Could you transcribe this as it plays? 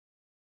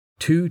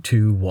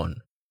221.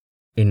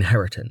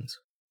 Inheritance.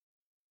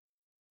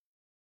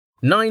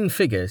 9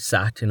 figures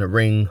sat in a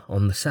ring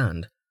on the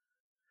sand,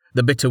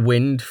 the bitter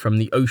wind from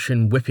the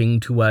ocean whipping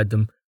toward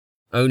them,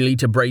 only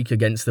to break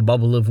against the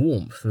bubble of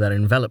warmth that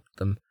enveloped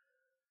them.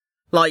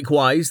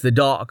 Likewise, the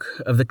dark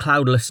of the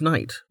cloudless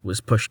night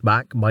was pushed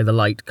back by the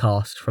light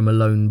cast from a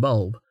lone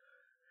bulb,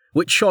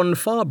 which shone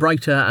far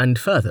brighter and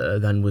further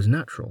than was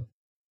natural.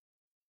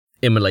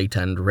 Immolate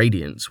and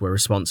radiance were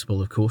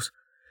responsible, of course,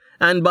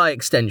 and by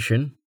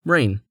extension,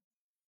 rain.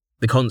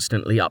 The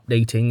constantly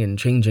updating and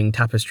changing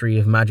tapestry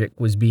of magic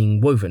was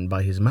being woven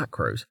by his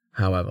macros,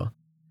 however,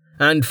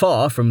 and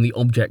far from the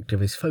object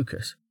of his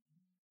focus.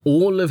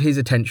 All of his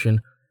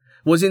attention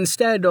was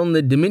instead on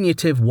the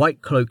diminutive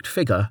white-cloaked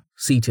figure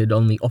seated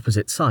on the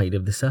opposite side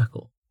of the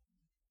circle.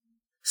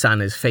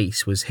 Sana's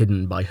face was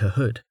hidden by her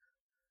hood,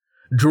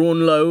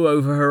 drawn low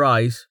over her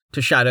eyes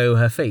to shadow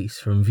her face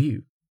from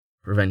view,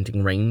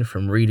 preventing Rain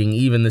from reading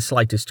even the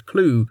slightest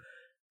clue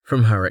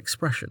from her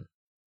expression.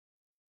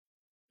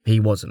 He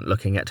wasn't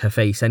looking at her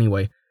face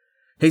anyway,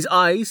 his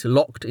eyes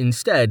locked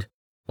instead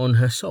on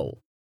her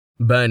soul,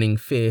 burning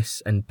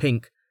fierce and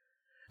pink,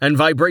 and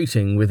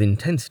vibrating with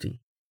intensity,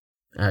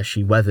 as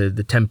she weathered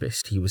the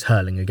tempest he was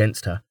hurling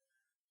against her.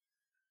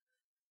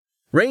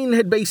 Rain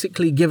had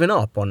basically given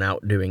up on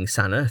outdoing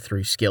Sana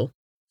through skill,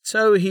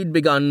 so he'd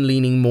begun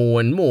leaning more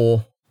and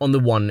more on the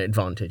one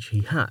advantage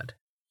he had,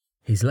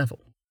 his level.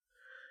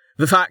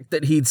 The fact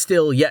that he'd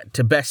still yet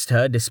to best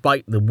her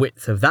despite the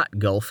width of that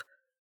gulf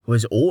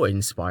was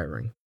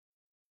awe-inspiring,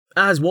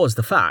 as was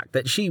the fact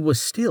that she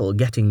was still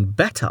getting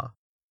better.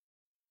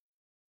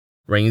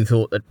 Rain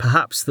thought that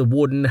perhaps the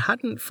Warden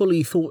hadn't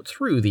fully thought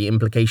through the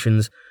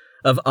implications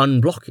of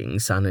unblocking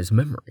Sana's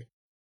memory.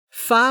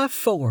 5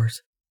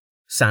 4s,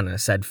 Sana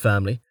said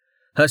firmly,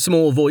 her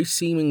small voice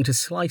seeming to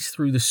slice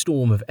through the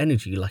storm of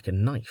energy like a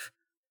knife,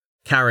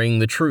 carrying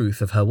the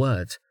truth of her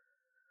words.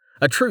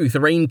 A truth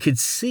Rain could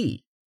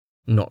see,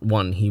 not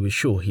one he was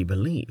sure he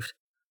believed.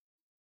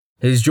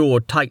 His jaw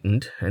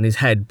tightened and his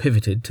head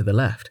pivoted to the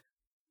left.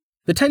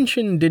 The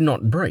tension did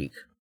not break,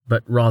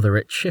 but rather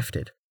it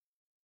shifted.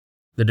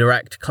 The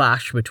direct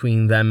clash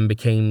between them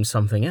became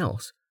something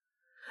else,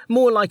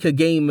 more like a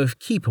game of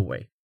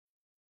keep-away.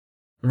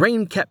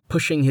 Rain kept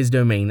pushing his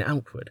domain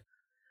outward,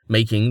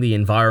 making the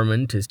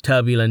environment as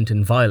turbulent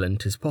and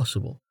violent as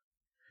possible.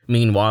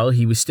 Meanwhile,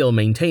 he was still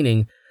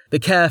maintaining the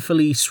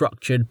carefully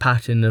structured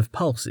pattern of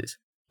pulses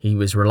he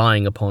was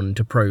relying upon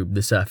to probe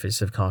the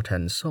surface of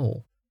Carten's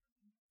soul.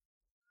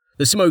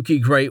 The smoky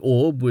grey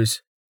orb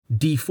was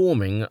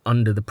deforming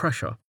under the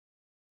pressure,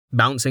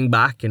 bouncing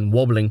back and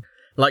wobbling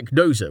like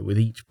Dozer with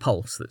each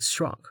pulse that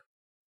struck.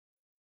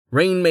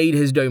 Rain made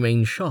his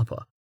domain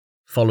sharper,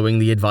 following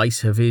the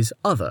advice of his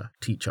other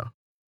teacher.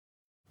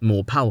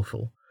 More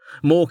powerful,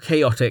 more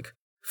chaotic,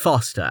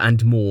 faster,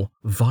 and more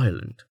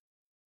violent.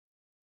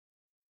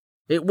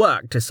 It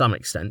worked to some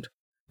extent,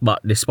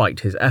 but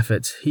despite his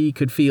efforts, he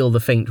could feel the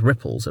faint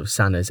ripples of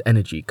Sana's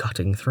energy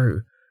cutting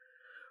through,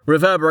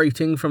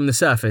 reverberating from the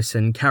surface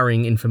and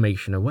carrying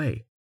information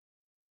away.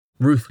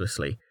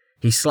 Ruthlessly,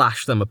 he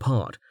slashed them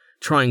apart,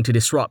 trying to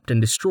disrupt and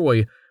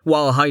destroy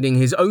while hiding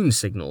his own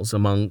signals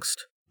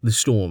amongst the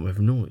storm of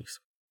noise.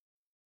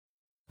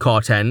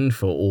 Carten,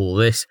 for all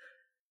this,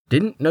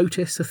 didn't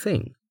notice a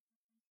thing,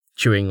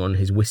 chewing on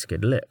his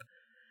whiskered lip,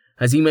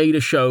 as he made a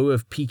show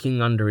of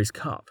peeking under his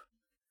cup.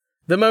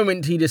 The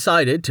moment he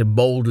decided to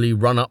boldly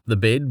run up the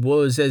bid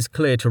was as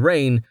clear to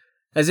Rain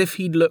as if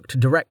he'd looked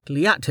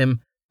directly at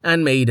him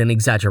and made an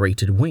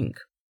exaggerated wink.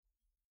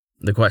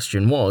 The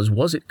question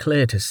was it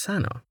clear to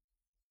Sana?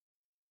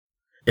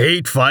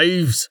 8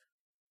 5s,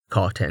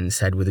 Carten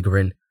said with a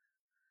grin.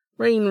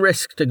 Rain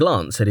risked a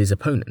glance at his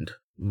opponent,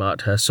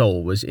 but her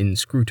soul was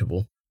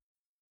inscrutable.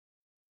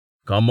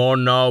 Come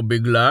on now,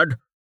 big lad,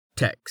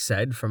 Tech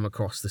said from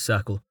across the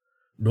circle.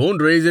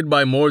 Don't raise it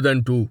by more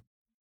than 2.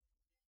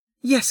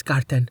 Yes,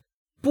 Carten.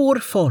 Poor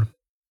form,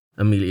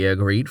 Amelia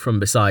agreed from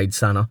beside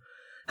Sana,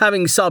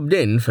 having subbed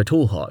in for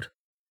Tallheart.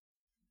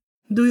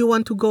 Do you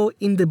want to go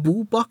in the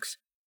boo box?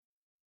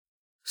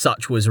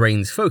 Such was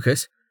Rain's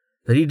focus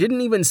that he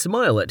didn't even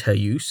smile at her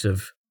use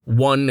of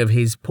one of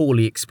his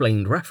poorly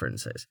explained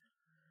references.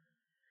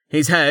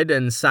 His head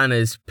and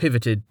Sana's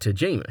pivoted to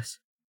Jameis,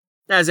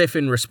 as if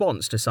in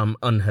response to some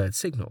unheard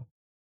signal.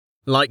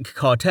 Like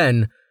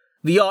Carten,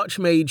 the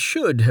Archmage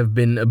should have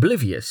been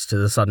oblivious to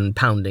the sudden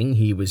pounding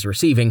he was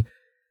receiving,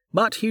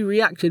 but he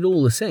reacted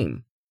all the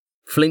same,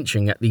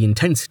 flinching at the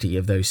intensity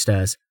of those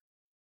stares.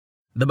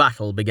 The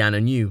battle began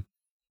anew.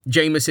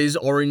 Jameis's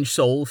orange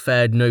soul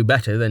fared no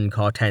better than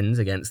Carten's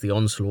against the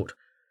onslaught.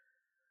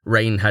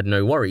 Rain had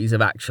no worries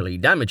of actually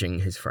damaging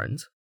his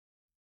friends.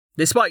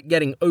 Despite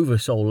getting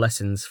oversoul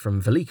lessons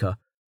from Velika,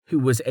 who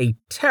was a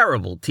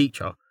terrible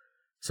teacher,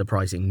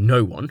 surprising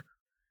no one,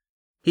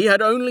 he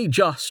had only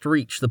just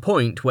reached the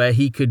point where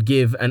he could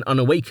give an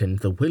unawakened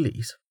the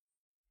willies.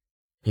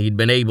 He'd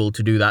been able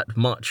to do that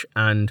much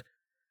and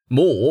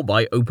more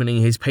by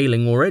opening his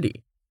paling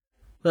already,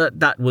 but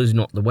that was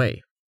not the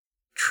way.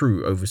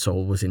 True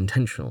oversoul was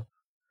intentional,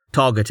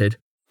 targeted,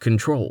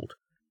 controlled.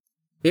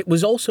 It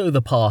was also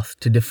the path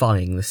to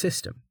defying the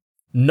system.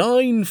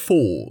 9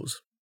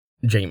 fours,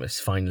 Jameis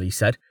finally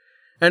said,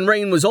 and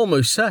Rain was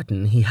almost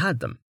certain he had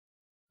them.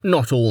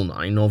 Not all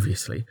 9,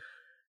 obviously,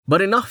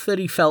 but enough that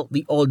he felt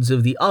the odds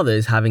of the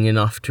others having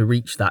enough to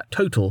reach that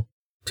total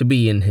to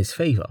be in his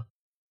favour.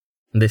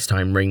 This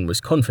time Rain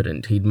was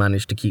confident he'd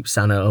managed to keep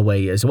Sana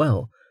away as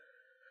well,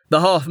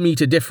 the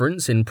half-metre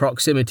difference in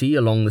proximity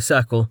along the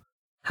circle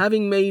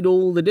having made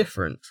all the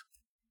difference.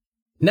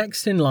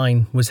 Next in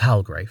line was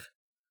Halgrave,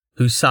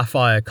 whose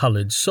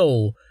sapphire-coloured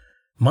soul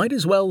might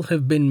as well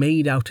have been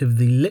made out of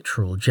the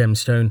literal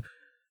gemstone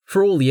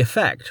for all the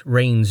effect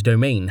Rain's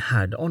domain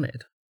had on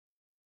it.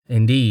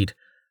 Indeed,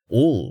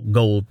 all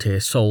gold-tier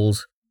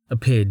souls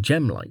appeared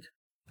gem-like,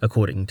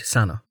 according to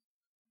Sana.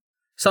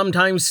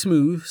 Sometimes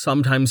smooth,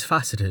 sometimes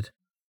faceted.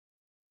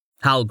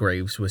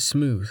 Halgrave's was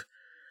smooth,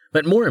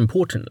 but more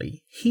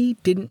importantly, he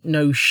didn't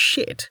know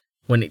shit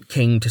when it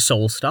came to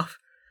soul stuff,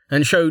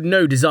 and showed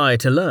no desire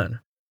to learn.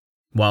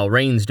 While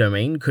Rain's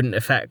domain couldn't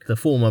affect the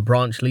former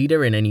branch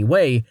leader in any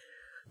way,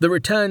 the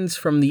returns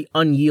from the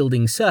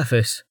unyielding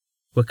surface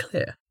were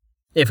clear,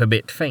 if a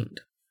bit faint.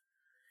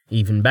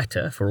 Even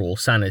better, for all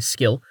Sana's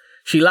skill,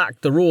 she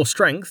lacked the raw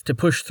strength to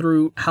push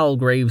through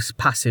Halgrave's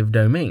passive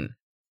domain,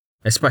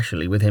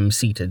 especially with him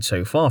seated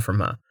so far from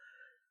her.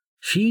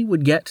 She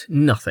would get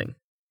nothing.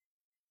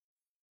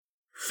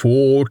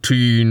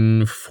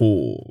 14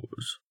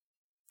 fours,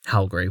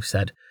 Halgrave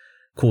said,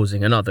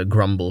 causing another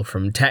grumble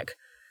from Tech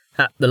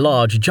at the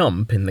large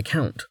jump in the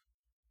count.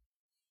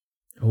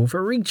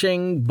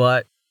 Overreaching,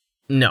 but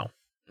no,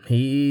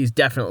 he's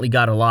definitely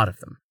got a lot of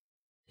them.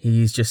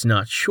 He's just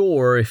not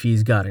sure if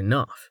he's got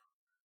enough.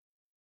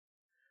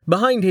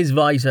 Behind his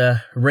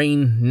visor,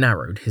 Rain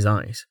narrowed his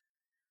eyes.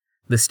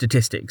 The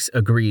statistics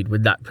agreed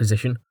with that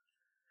position.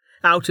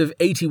 Out of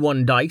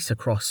 81 dice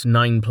across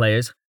 9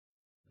 players,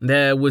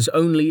 there was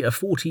only a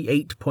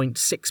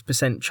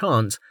 48.6%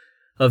 chance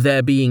of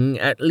there being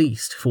at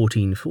least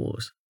 14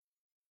 fours.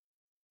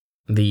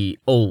 The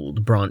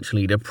old branch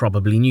leader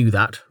probably knew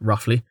that,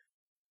 roughly.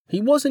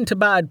 He wasn't a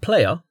bad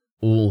player,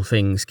 all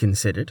things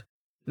considered,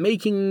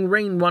 making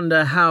Rain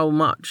wonder how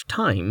much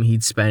time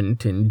he'd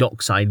spent in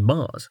dockside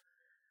bars,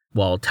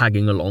 while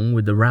tagging along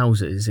with the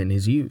rousers in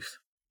his youth.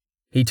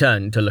 He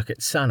turned to look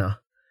at Sana,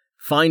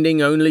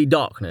 finding only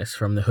darkness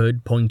from the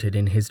hood pointed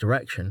in his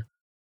direction.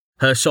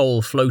 Her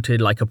soul floated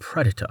like a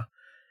predator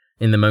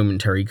in the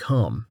momentary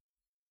calm,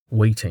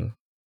 waiting.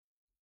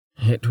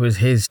 It was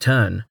his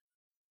turn.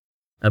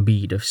 A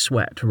bead of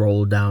sweat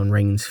rolled down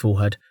Rain's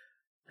forehead,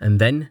 and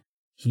then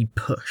he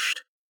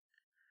pushed.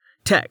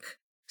 Tech,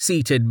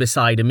 seated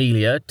beside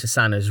Amelia to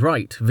Sana's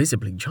right,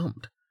 visibly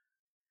jumped.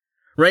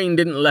 Rain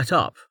didn't let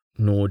up,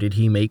 nor did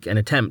he make an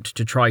attempt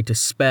to try to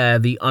spare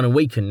the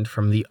unawakened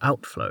from the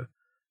outflow.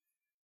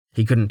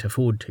 He couldn't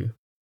afford to.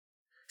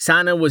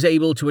 Sana was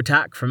able to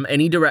attack from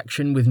any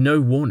direction with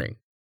no warning.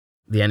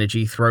 The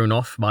energy thrown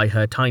off by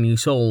her tiny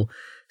soul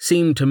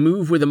seemed to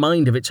move with a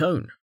mind of its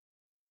own.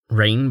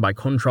 Rain, by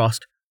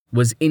contrast,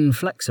 was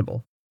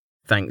inflexible,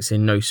 thanks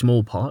in no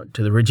small part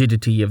to the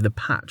rigidity of the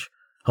patch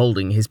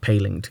holding his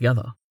paling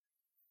together.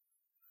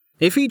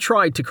 If he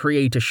tried to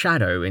create a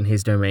shadow in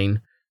his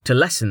domain to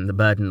lessen the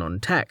burden on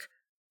Tech,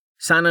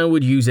 Sana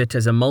would use it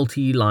as a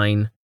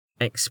multi-line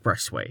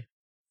expressway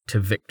to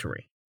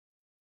victory.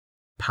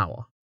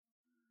 Power.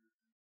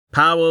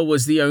 Power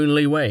was the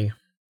only way,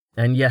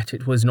 and yet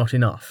it was not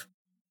enough.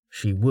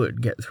 She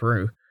would get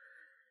through.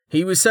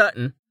 He was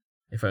certain,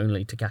 if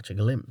only to catch a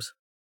glimpse.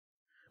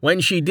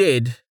 When she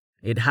did,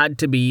 it had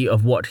to be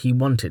of what he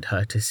wanted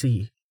her to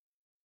see.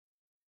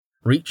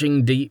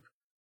 Reaching deep,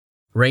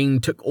 Rain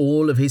took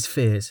all of his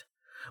fears,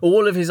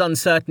 all of his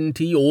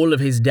uncertainty, all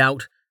of his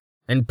doubt,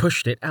 and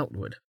pushed it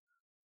outward.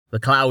 The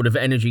cloud of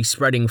energy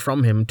spreading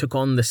from him took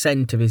on the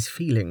scent of his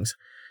feelings.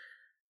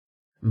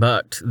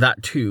 But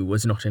that too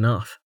was not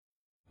enough.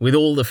 With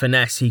all the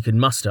finesse he could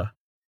muster,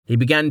 he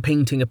began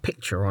painting a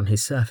picture on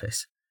his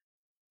surface.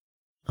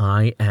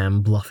 I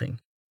am bluffing.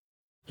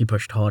 He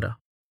pushed harder,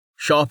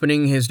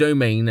 sharpening his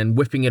domain and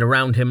whipping it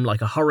around him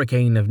like a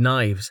hurricane of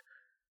knives.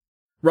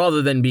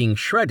 Rather than being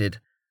shredded,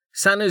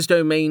 Sana's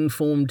domain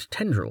formed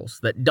tendrils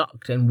that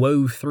ducked and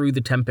wove through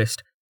the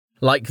tempest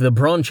like the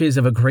branches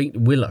of a great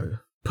willow,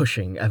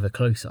 pushing ever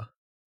closer.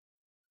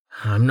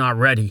 I'm not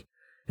ready.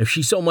 If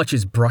she so much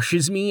as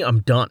brushes me,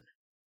 I'm done.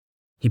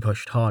 He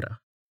pushed harder.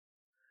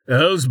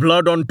 Hell's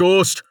blood on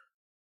toast!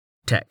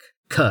 Tech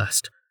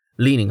cursed,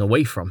 leaning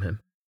away from him.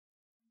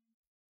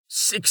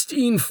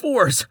 16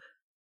 fours!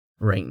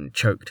 Rain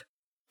choked.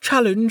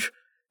 Challenge,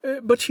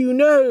 but you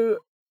know,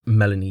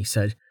 Melanie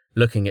said,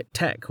 looking at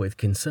Tech with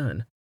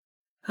concern.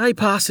 I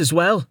pass as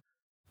well,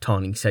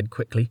 Tani said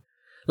quickly,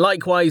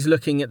 likewise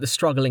looking at the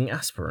struggling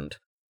aspirant.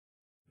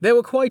 There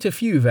were quite a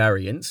few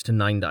variants to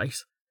 9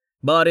 dice,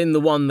 but in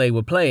the one they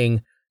were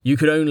playing, you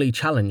could only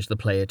challenge the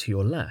player to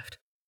your left.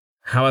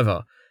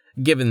 However,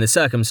 given the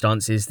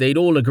circumstances, they'd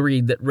all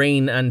agreed that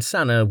Rain and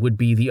Sana would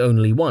be the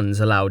only ones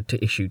allowed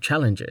to issue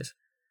challenges,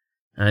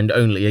 and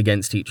only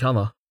against each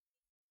other.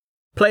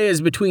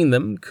 Players between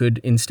them could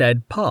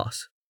instead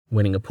pass,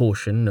 winning a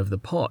portion of the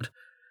pot,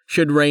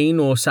 should Rain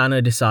or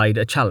Sana decide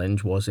a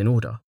challenge was in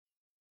order.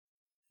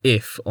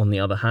 If, on the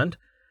other hand,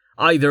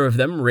 either of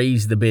them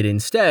raised the bid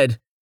instead,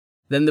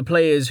 then the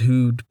players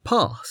who'd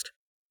passed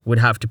would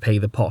have to pay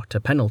the pot a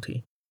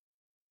penalty.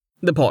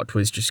 The pot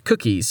was just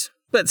cookies,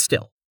 but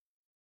still.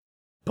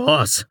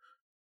 Boss,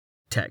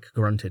 Tech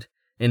grunted,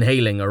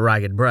 inhaling a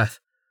ragged breath.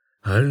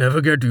 I'll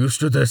never get used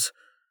to this.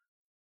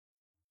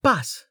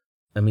 Pass,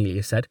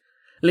 Amelia said,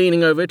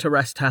 leaning over to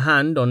rest her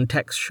hand on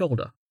Tech's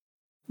shoulder.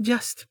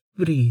 just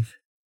breathe.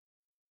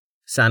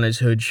 Sana's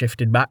hood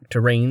shifted back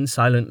to Rain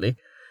silently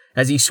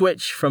as he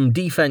switched from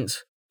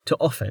defense to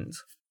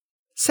offense.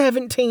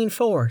 17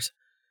 fours.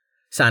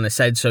 Sana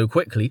said so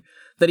quickly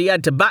that he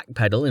had to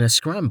backpedal in a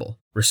scramble,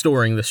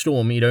 restoring the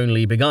storm he'd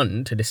only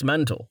begun to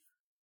dismantle.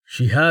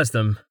 She has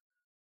them.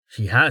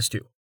 She has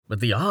to. But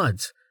the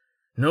odds.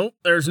 No,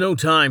 there's no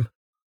time.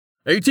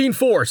 18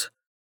 fours,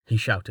 he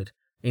shouted,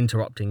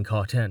 interrupting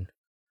Carten.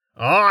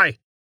 Aye.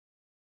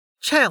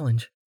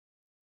 Challenge,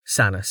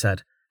 Sana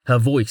said, her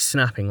voice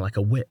snapping like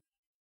a whip.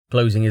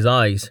 Closing his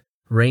eyes,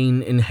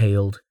 Rain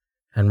inhaled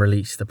and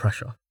released the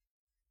pressure.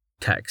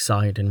 Tech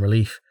sighed in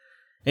relief,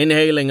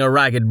 inhaling a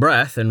ragged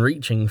breath and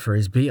reaching for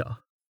his beer.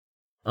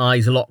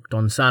 Eyes locked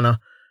on Sana,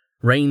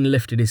 Rain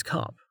lifted his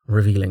cup,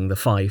 revealing the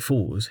 5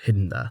 fours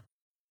hidden there.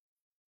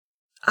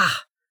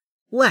 Ah,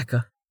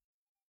 lekker,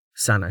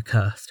 Sana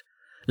cursed,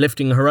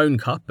 lifting her own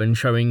cup and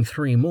showing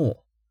 3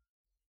 more.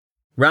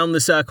 Round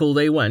the circle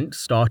they went,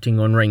 starting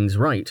on Rain's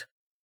right,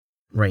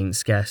 Rain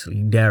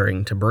scarcely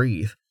daring to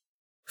breathe.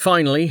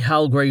 Finally,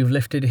 Halgrave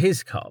lifted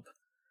his cup,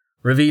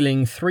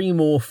 revealing 3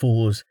 more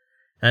 4s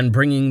and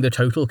bringing the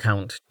total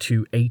count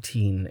to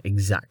 18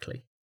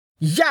 exactly.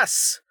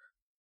 Yes!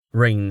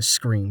 Rain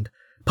screamed,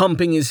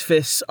 pumping his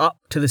fists up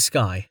to the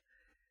sky.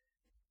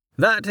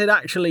 That had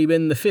actually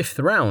been the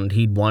 5th round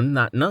he'd won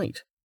that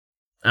night,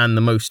 and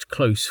the most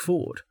close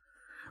fought,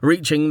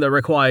 reaching the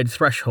required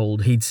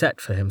threshold he'd set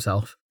for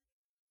himself.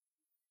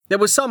 There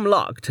was some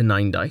luck to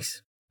 9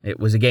 dice. It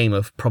was a game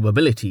of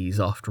probabilities,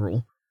 after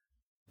all.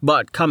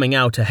 But coming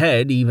out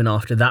ahead even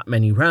after that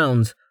many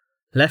rounds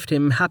left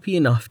him happy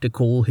enough to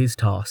call his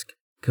task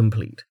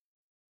complete.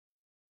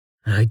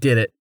 I did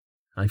it.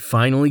 I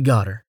finally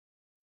got her.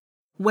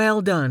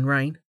 Well done,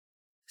 Rain,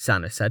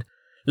 Sana said,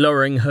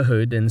 lowering her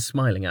hood and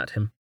smiling at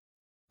him.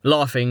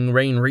 Laughing,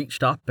 Rain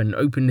reached up and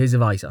opened his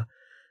visor,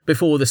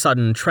 before the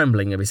sudden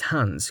trembling of his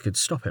hands could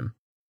stop him.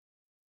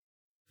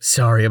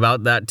 Sorry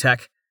about that,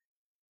 Tech.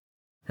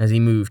 As he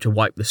moved to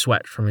wipe the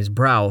sweat from his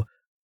brow,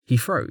 he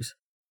froze,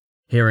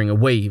 hearing a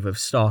wave of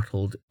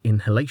startled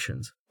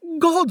inhalations.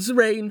 God's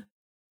Rain,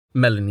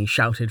 Melanie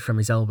shouted from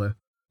his elbow.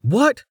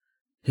 What?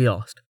 He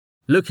asked,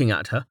 looking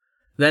at her,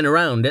 then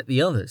around at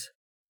the others.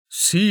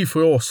 See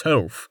for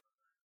yourself,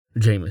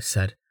 Jameis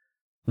said,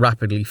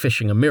 rapidly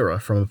fishing a mirror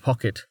from a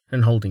pocket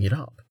and holding it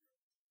up.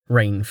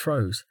 Rain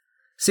froze,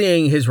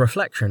 seeing his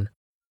reflection.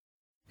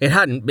 It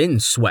hadn't been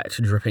sweat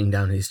dripping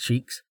down his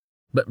cheeks,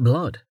 but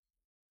blood.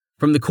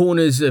 From the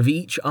corners of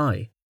each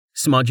eye,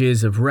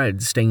 smudges of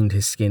red stained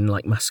his skin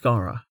like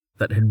mascara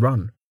that had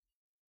run.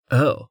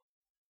 Oh,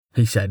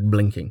 he said,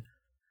 blinking.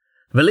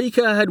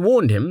 Velika had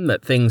warned him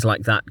that things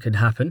like that could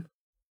happen.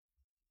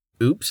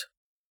 Oops.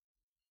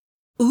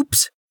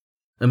 Oops,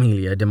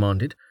 Amelia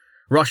demanded,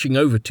 rushing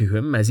over to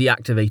him as he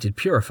activated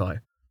Purify.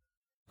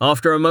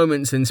 After a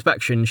moment's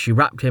inspection, she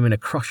wrapped him in a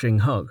crushing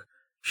hug,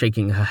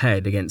 shaking her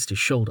head against his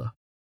shoulder.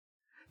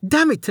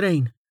 Damn it,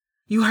 Rain.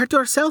 You hurt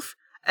yourself?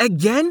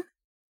 Again?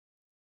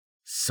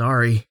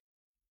 Sorry,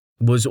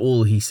 was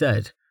all he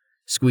said,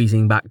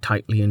 squeezing back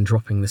tightly and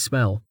dropping the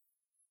spell.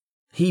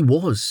 He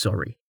was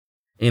sorry,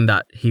 in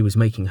that he was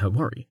making her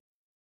worry.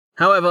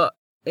 However,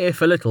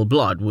 if a little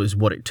blood was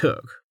what it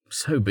took,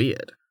 so be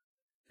it.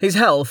 His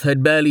health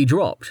had barely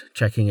dropped,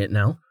 checking it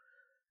now,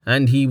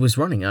 and he was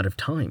running out of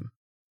time.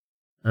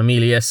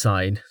 Amelia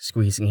sighed,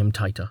 squeezing him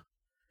tighter.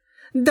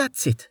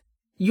 That's it.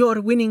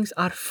 Your winnings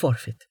are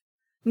forfeit.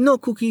 No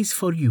cookies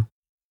for you.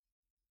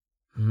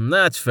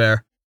 That's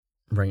fair,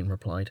 Rain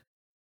replied.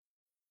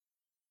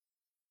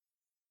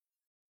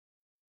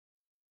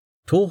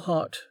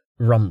 Tallheart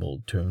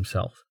rumbled to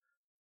himself,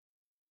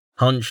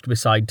 hunched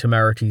beside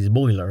Temerity's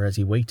boiler as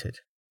he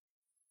waited.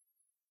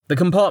 The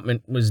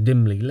compartment was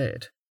dimly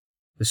lit,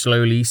 the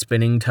slowly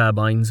spinning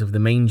turbines of the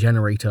main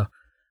generator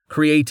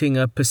creating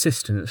a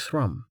persistent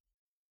thrum.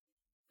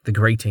 The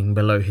grating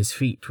below his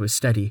feet was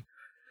steady,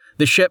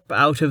 the ship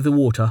out of the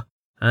water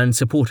and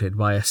supported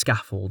by a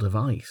scaffold of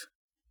ice.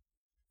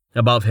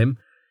 Above him,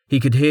 he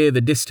could hear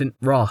the distant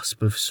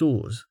rasp of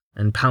saws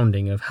and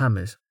pounding of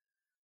hammers.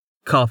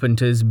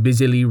 Carpenters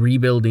busily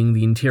rebuilding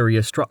the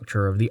interior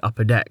structure of the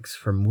upper decks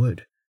from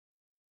wood.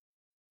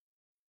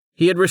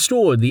 He had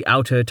restored the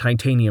outer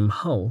titanium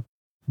hull,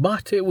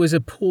 but it was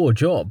a poor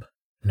job,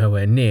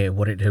 nowhere near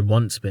what it had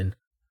once been,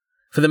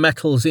 for the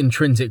metal's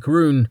intrinsic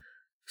rune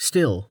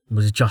still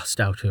was just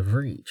out of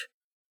reach.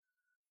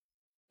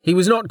 He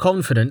was not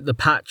confident the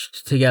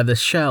patched-together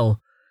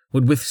shell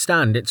would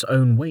withstand its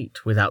own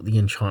weight without the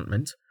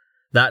enchantment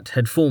that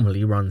had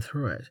formerly run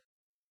through it,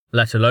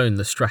 let alone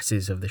the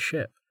stresses of the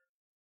ship.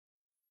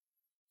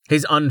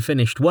 His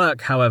unfinished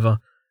work, however,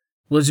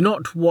 was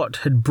not what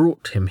had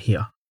brought him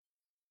here.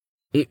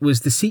 It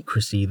was the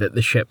secrecy that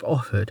the ship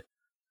offered.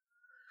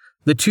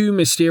 The two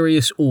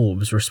mysterious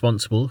orbs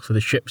responsible for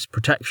the ship's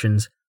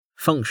protections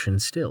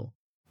functioned still,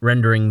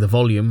 rendering the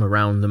volume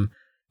around them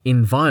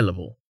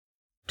inviolable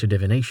to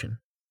divination.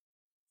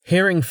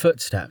 Hearing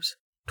footsteps,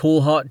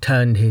 Tallheart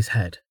turned his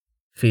head,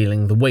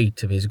 feeling the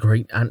weight of his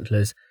great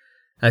antlers,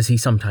 as he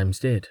sometimes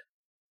did.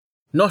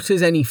 Not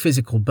as any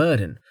physical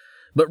burden,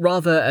 but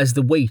rather as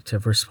the weight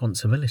of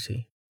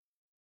responsibility.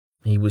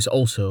 He was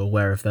also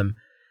aware of them,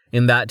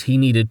 in that he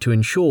needed to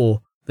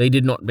ensure they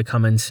did not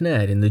become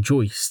ensnared in the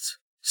joists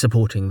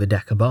supporting the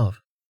deck above.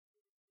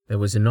 There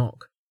was a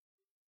knock,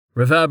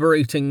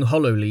 reverberating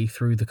hollowly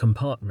through the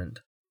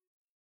compartment.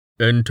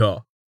 "Enter,"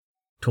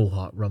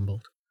 Tallheart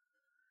rumbled.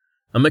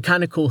 A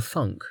mechanical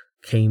thunk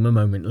came a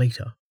moment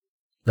later,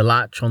 the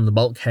latch on the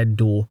bulkhead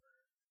door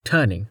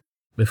turning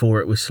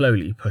before it was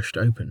slowly pushed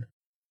open.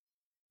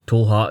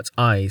 Tallheart's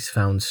eyes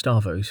found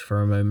Stavros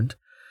for a moment,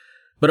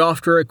 but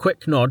after a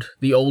quick nod,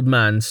 the old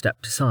man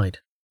stepped aside,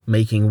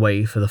 making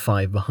way for the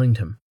five behind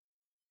him.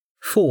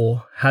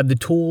 Four had the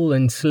tall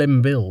and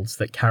slim builds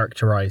that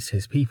characterized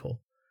his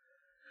people,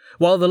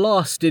 while the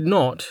last did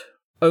not,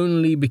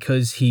 only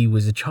because he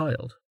was a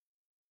child.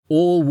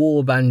 All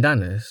wore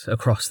bandanas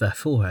across their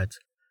foreheads,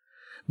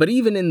 but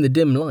even in the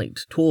dim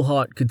light,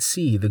 Tallheart could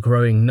see the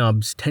growing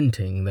nubs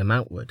tenting them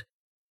outward.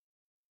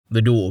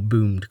 The door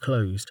boomed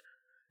closed,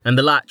 and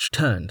the latch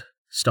turned,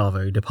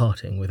 Stavo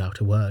departing without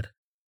a word.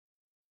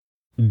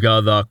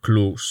 "Gather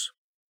close,"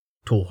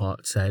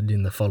 Tallheart said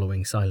in the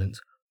following silence.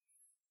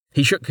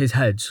 He shook his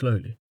head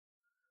slowly.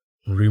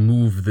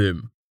 "Remove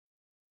them.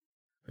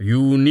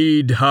 You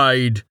need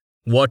hide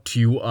what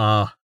you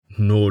are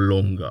no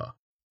longer."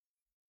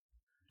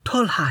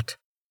 Tallheart,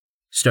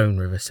 Stone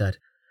River said,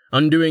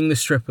 undoing the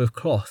strip of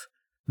cloth,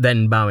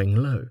 then bowing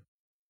low,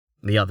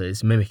 the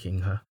others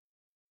mimicking her.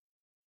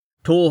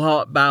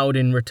 Tallheart bowed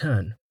in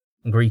return,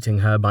 greeting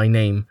her by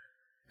name,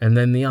 and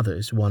then the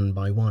others one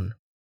by one.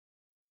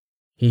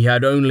 He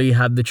had only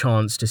had the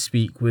chance to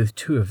speak with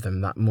two of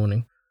them that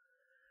morning,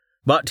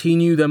 but he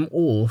knew them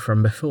all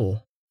from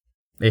before,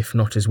 if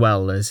not as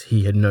well as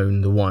he had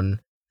known the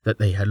one that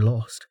they had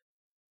lost.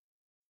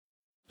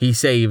 He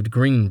saved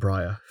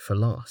Greenbrier for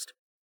last.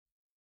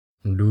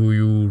 "Do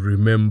you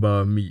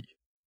remember me?"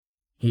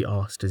 he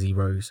asked as he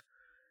rose,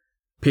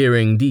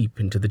 peering deep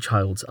into the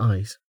child's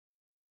eyes.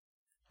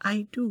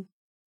 I do,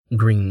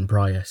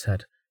 Greenbrier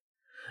said,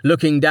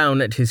 looking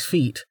down at his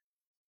feet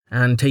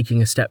and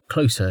taking a step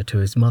closer to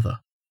his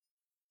mother.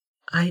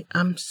 I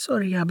am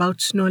sorry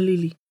about Snow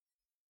Lily.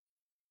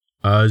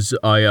 "As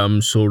I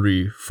am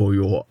sorry for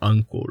your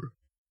uncle,"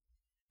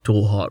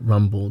 Tallheart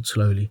rumbled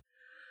slowly,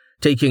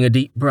 taking a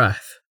deep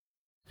breath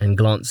and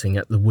glancing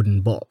at the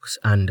wooden box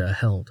Ander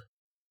held.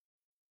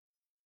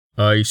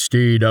 "I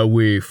stayed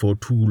away for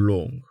too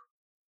long."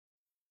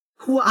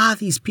 Who are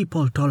these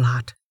people,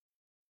 Tallheart?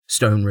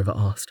 Stone River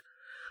asked,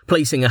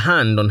 placing a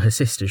hand on her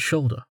sister's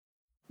shoulder.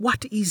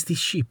 What is this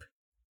ship?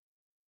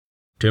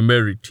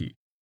 "Temerity,"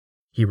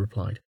 he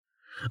replied,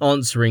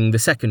 answering the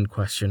second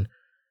question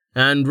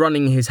and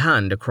running his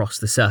hand across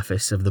the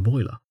surface of the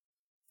boiler,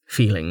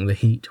 feeling the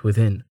heat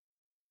within.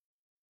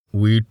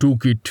 "We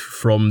took it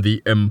from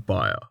the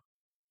Empire."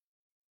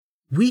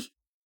 We?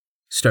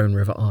 Stone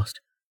River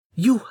asked.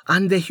 You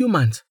and the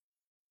humans?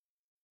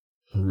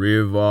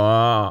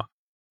 "River,"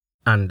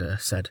 Ander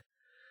said,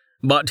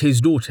 but his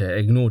daughter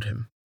ignored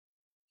him.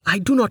 I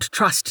do not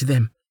trust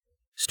them,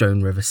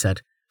 Stone River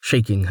said,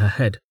 shaking her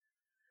head.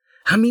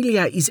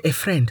 Amelia is a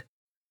friend,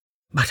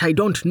 but I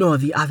don't know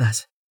the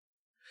others.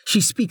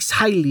 She speaks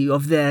highly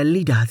of their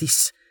leader,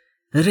 this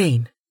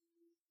Rain.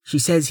 She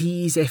says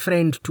he is a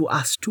friend to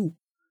us too,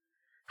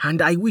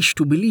 and I wish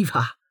to believe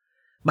her,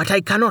 but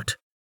I cannot.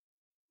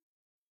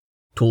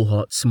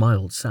 Tallheart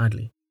smiled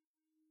sadly.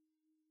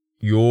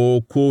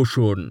 "Your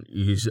caution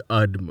is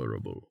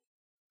admirable.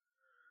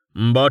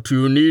 But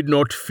you need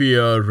not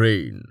fear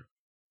Rain.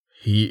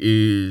 He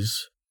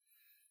is...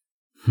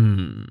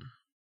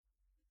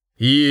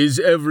 He is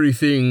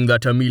everything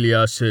that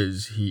Amelia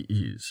says he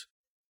is.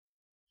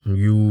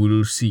 You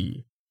will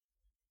see."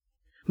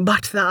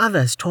 But the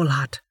others,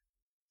 Tallheart,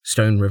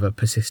 Stone River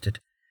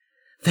persisted.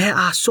 There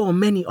are so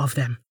many of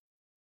them.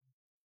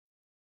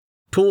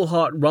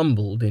 Tallheart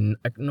rumbled in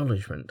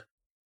acknowledgement.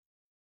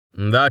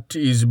 "That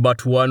is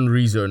but one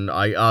reason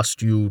I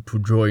asked you to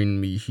join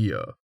me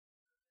here.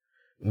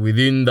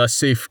 Within the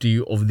safety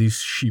of this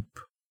ship.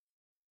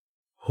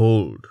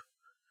 Hold,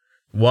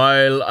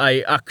 while I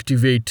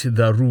activate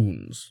the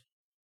runes."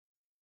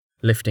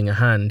 Lifting a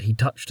hand, he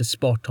touched a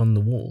spot on the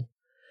wall,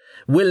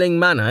 willing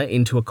mana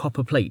into a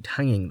copper plate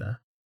hanging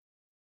there.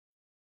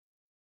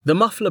 The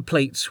muffler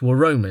plates were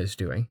Romer's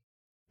doing.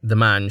 The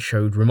man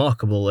showed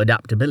remarkable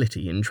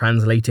adaptability in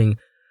translating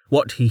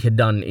what he had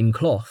done in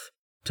cloth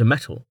to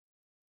metal.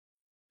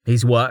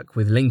 His work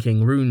with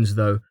linking runes,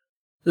 though,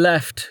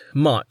 left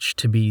much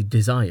to be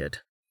desired.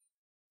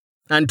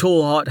 And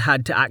Tallheart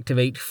had to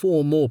activate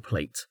 4 more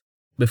plates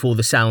before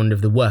the sound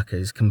of the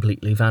workers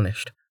completely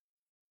vanished.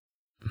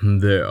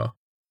 There,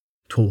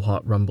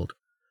 Tallheart rumbled.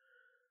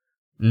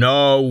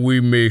 Now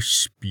we may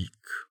speak.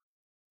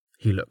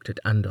 He looked at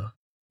Ander,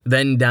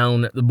 then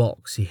down at the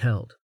box he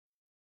held.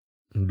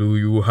 Do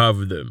you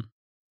have them?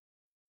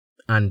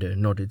 Ander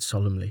nodded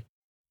solemnly.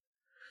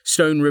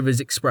 Stone River's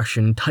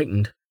expression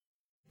tightened,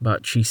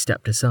 but she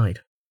stepped aside,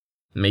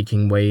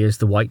 making way as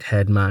the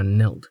white-haired man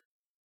knelt,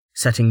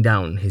 setting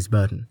down his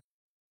burden.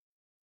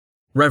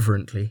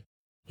 Reverently,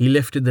 he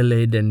lifted the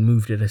lid and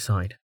moved it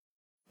aside,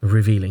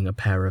 revealing a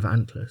pair of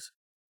antlers.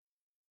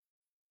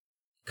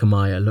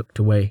 Kamaya looked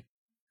away,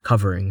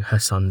 covering her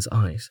son's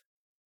eyes.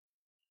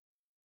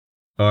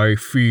 I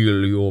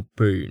feel your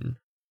pain,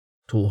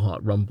 Tallheart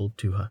rumbled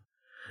to her,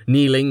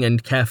 kneeling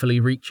and carefully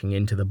reaching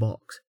into the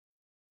box.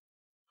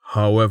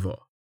 However,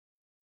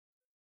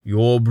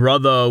 your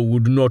brother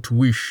would not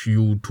wish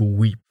you to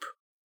weep.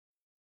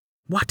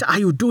 What are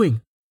you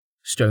doing?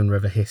 Stone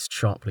River hissed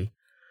sharply,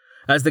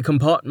 as the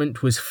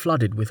compartment was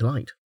flooded with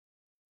light.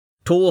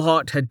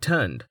 Tallheart had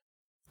turned,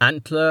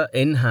 antler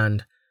in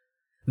hand,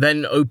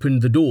 then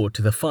opened the door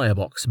to the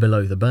firebox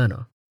below the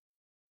burner.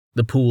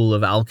 The pool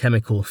of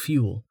alchemical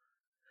fuel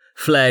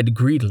flared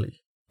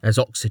greedily as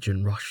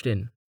oxygen rushed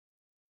in.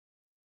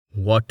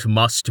 What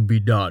must be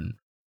done?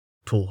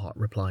 Tallheart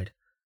replied.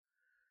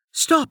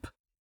 Stop!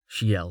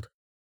 She yelled,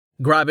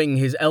 grabbing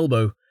his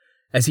elbow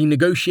as he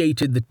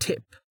negotiated the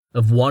tip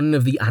of one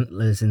of the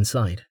antlers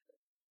inside.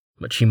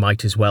 But she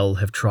might as well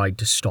have tried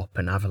to stop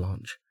an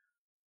avalanche.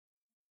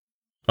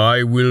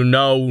 I will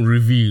now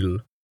reveal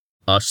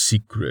a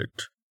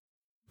secret,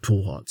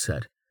 Tallheart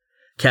said,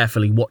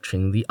 carefully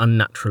watching the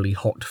unnaturally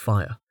hot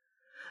fire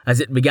as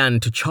it began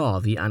to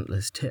char the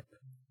antler's tip.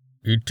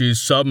 It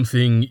is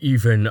something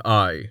even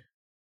I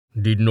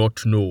did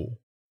not know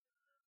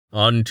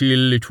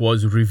until it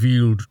was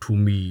revealed to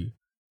me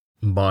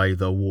by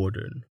the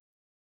Warden.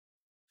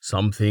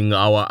 Something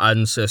our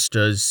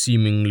ancestors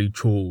seemingly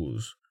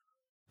chose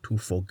to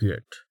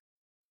forget.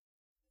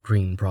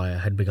 Greenbrier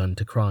had begun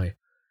to cry,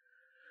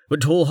 but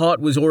Tallheart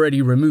was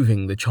already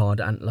removing the charred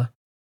antler,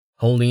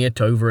 holding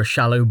it over a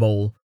shallow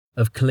bowl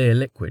of clear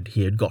liquid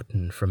he had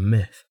gotten from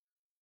Myth.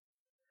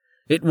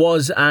 It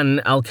was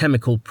an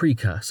alchemical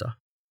precursor,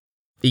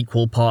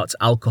 equal parts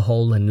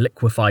alcohol and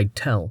liquefied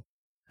tel,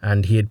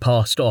 and he had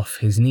passed off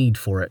his need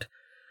for it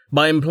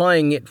by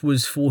implying it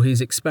was for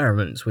his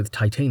experiments with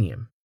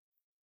titanium.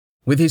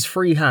 With his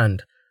free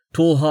hand,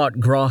 Tallheart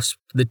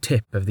grasped the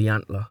tip of the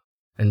antler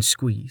and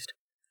squeezed,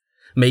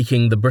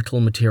 making the brittle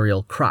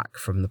material crack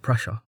from the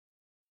pressure.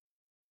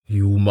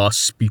 You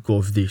must speak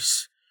of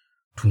this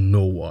to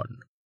no one,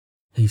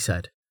 he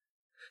said,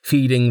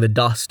 feeding the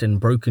dust and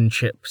broken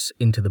chips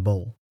into the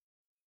bowl.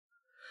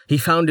 He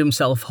found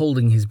himself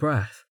holding his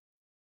breath,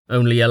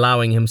 only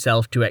allowing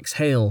himself to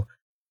exhale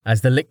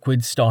as the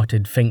liquid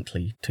started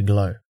faintly to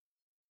glow.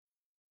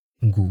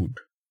 Good.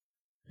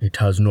 It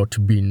has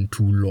not been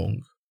too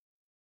long.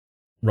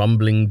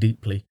 Rumbling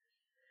deeply,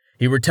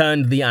 he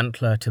returned the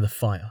antler to the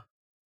fire.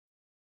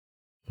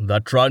 The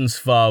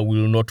transfer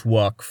will not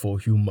work for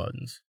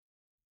humans,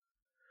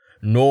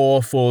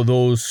 nor for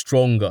those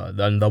stronger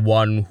than the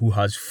one who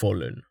has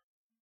fallen.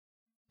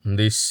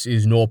 This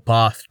is no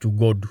path to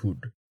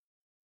godhood.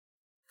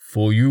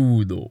 For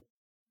you, though,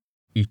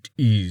 it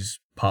is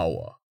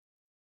power.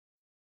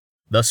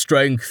 The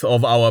strength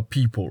of our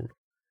people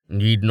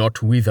need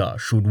not wither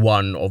should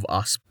one of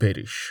us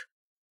perish.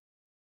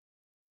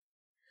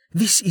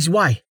 This is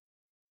why,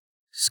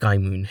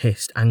 Skymoon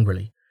hissed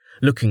angrily,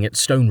 looking at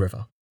Stone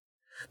River.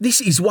 This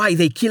is why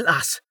they kill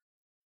us.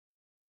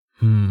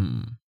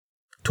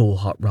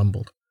 Tallheart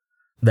rumbled,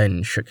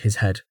 then shook his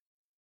head.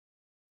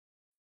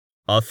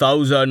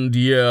 1,000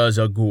 years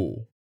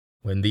ago,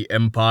 when the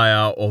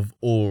Empire of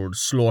Old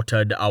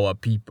slaughtered our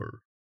people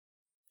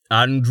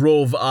and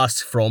drove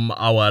us from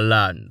our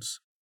lands,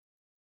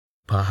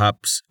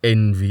 perhaps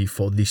envy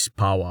for this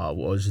power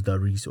was the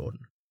reason.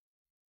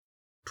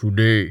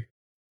 Today,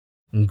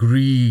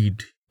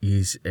 greed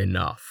is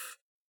enough.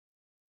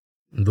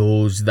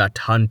 Those that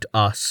hunt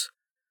us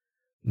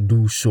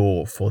do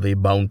so for the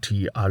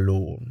bounty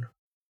alone.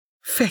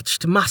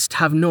 Fetched must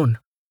have known,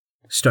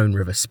 Stone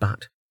River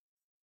spat.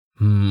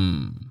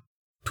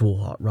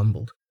 Tallheart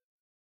rumbled.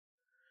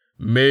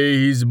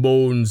 May his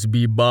bones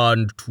be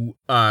burned to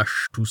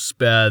ash to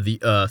spare the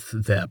earth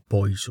their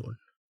poison.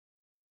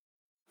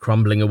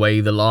 Crumbling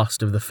away the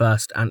last of the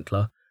first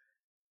antler,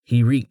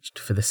 he reached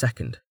for the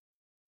second.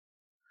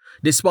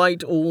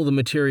 Despite all the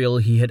material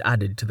he had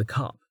added to the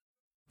cup,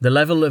 the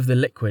level of the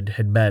liquid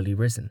had barely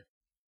risen,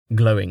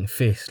 glowing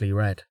fiercely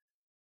red.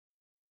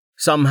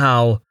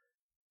 Somehow,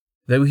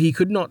 though he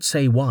could not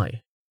say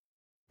why,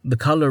 the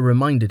colour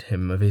reminded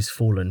him of his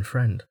fallen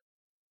friend.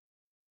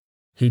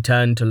 He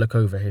turned to look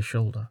over his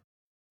shoulder.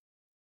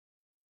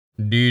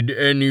 Did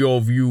any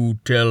of you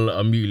tell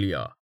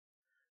Amelia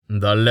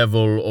the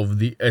level of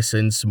the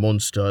essence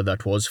monster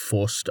that was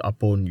forced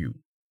upon you?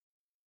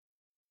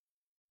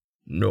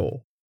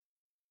 No,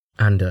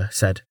 Ander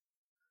said.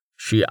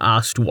 She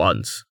asked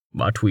once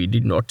But we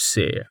did not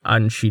say,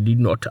 and she did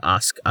not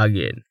ask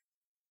again.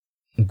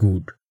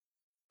 Good,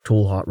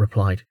 Tallheart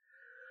replied,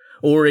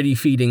 already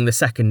feeding the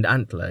second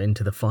antler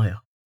into the fire.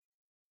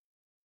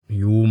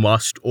 You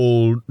must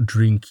all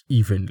drink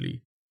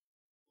evenly,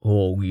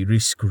 or we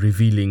risk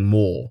revealing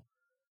more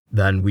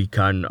than we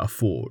can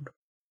afford.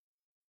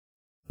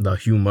 The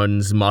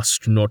humans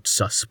must not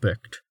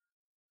suspect.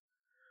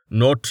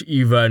 Not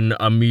even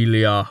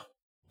Amelia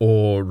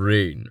or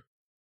Rain.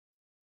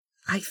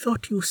 I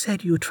thought you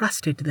said you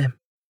trusted them,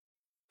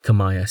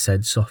 Kamaya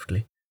said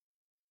softly.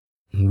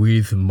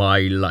 With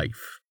my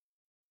life,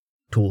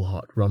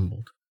 Tallheart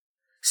rumbled,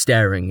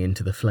 staring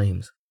into the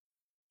flames.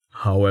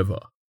 However,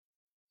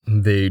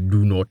 they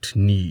do not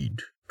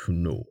need to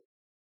know.